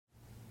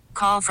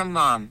call from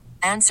mom.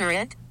 Answer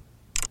it.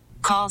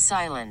 Call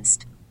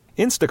silenced.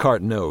 Instacart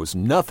knows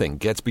nothing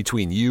gets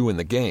between you and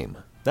the game.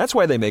 That's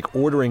why they make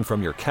ordering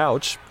from your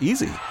couch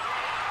easy.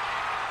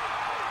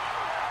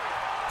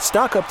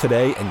 Stock up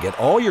today and get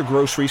all your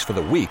groceries for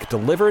the week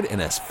delivered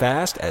in as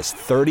fast as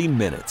 30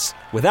 minutes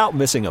without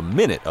missing a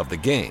minute of the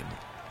game.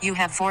 You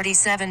have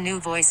 47 new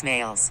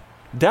voicemails.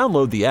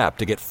 Download the app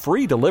to get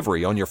free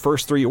delivery on your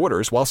first 3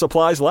 orders while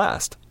supplies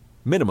last.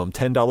 Minimum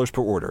 $10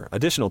 per order.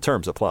 Additional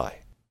terms apply.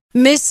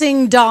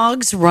 Missing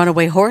dogs,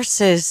 runaway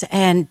horses,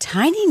 and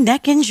tiny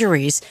neck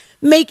injuries.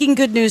 Making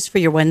good news for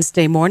your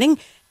Wednesday morning.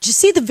 Did you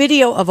see the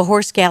video of a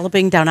horse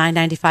galloping down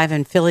I-95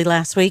 in Philly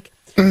last week?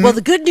 Mm-hmm. Well,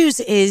 the good news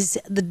is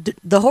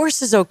the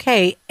horse is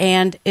okay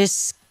and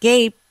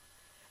the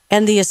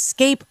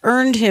escape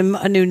earned him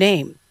a new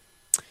name.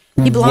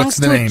 He belongs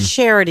to a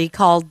charity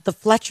called the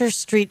Fletcher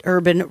Street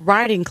Urban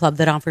Riding Club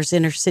that offers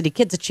inner city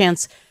kids a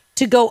chance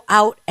to go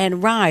out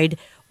and ride.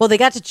 Well, they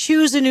got to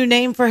choose a new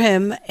name for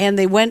him, and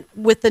they went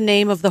with the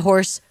name of the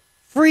horse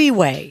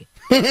Freeway,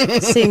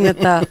 seeing that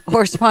the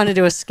horse wanted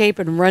to escape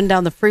and run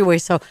down the freeway.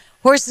 So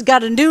horse has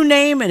got a new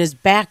name and is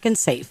back and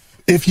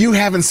safe. If you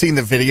haven't seen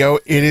the video,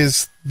 it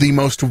is the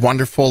most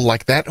wonderful.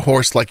 Like that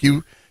horse, like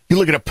you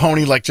look at a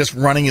pony like just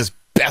running his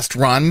best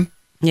run.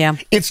 Yeah.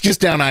 It's just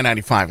down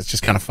I-95. It's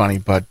just kind of funny,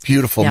 but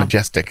beautiful,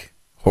 majestic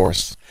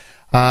horse.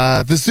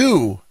 The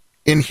zoo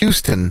in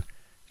Houston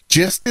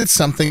just did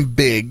something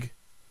big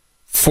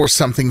for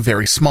something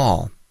very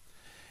small.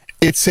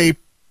 It's a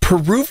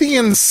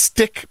Peruvian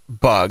stick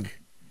bug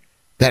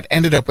that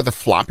ended up with a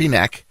floppy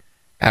neck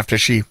after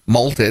she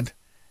molted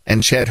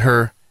and shed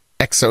her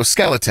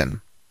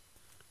exoskeleton.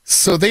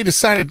 So they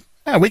decided,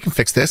 we can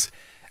fix this.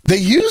 They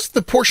used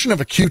the portion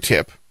of a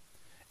Q-tip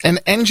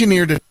and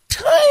engineered a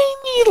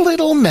tiny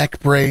little neck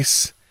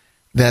brace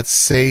that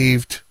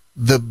saved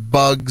the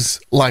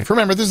bug's life.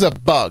 Remember, this is a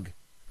bug,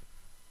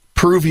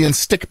 Peruvian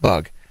stick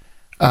bug,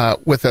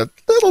 with a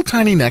little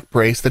tiny neck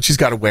brace that she's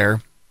got to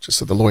wear, just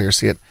so the lawyers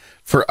see it,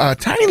 for a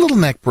tiny little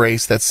neck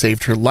brace that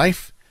saved her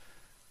life.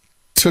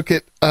 Took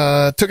it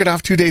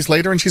off 2 days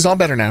later, and she's all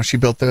better now. She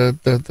built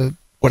the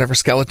whatever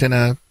skeleton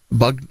a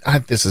bug.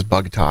 This is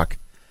bug talk,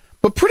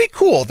 but pretty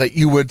cool that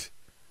you would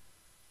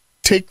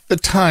take the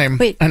time.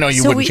 Wait, I know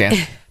you wouldn't,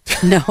 Jan.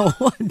 No,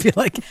 I'd be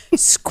like,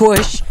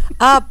 squish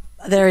up.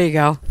 There you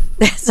go.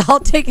 That's all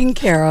taken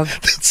care of.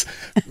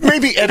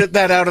 Maybe edit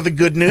that out of the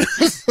good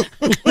news.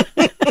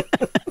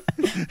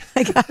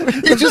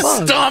 You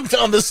just stomped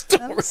on the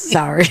story. I'm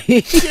sorry.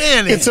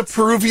 It's a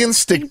Peruvian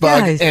stick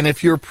bug, and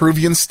if you're a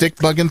Peruvian stick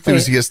bug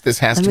enthusiast, this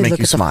has to make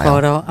you smile.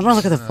 Photo. I'm going to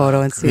look at the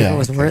photo and see if it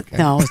was worth.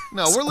 No,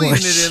 we're leaving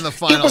it in the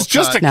final. It was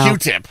just a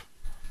Q-tip.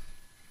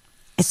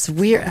 It's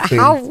weird.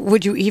 How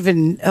would you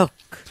even?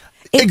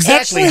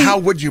 Exactly. How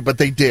would you? But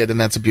they did, and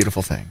that's a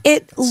beautiful thing.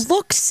 It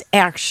looks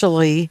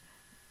actually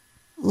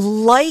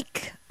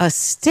like a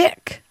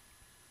stick.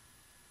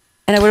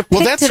 And I would have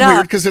picked that's it up.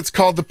 weird because it's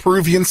called the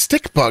Peruvian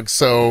stick bug,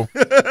 so...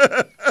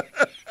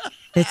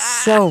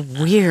 It's so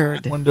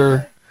weird.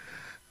 Wonder...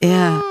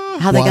 Yeah,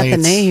 how they got the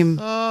name.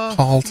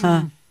 Called.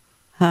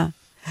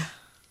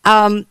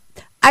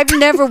 I've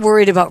never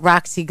worried about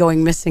Roxy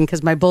going missing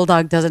because my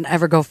bulldog doesn't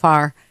ever go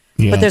far.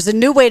 Yeah. But there's a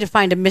new way to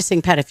find a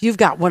missing pet. If you've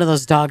got one of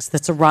those dogs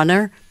that's a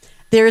runner,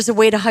 there is a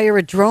way to hire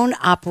a drone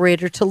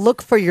operator to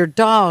look for your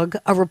dog.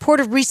 A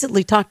reporter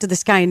recently talked to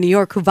this guy in New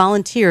York who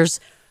volunteers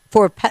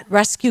for a pet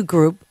rescue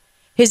group.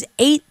 His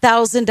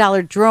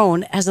 $8,000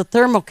 drone has a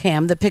thermal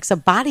cam that picks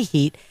up body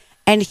heat,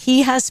 and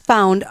he has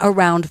found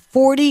around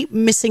 40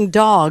 missing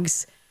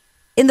dogs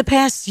in the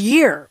past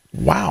year.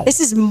 Wow. This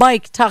is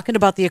Mike talking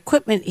about the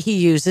equipment he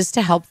uses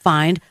to help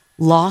find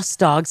lost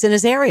dogs in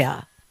his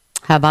area.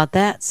 How about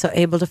that? So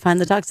able to find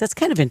the dogs. That's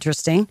kind of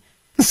interesting.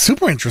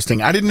 Super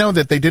interesting. I didn't know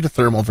that they did a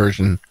thermal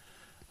version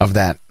of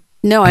that.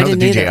 No, I didn't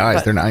the either.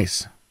 DJIs, they're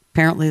nice.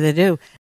 Apparently they do.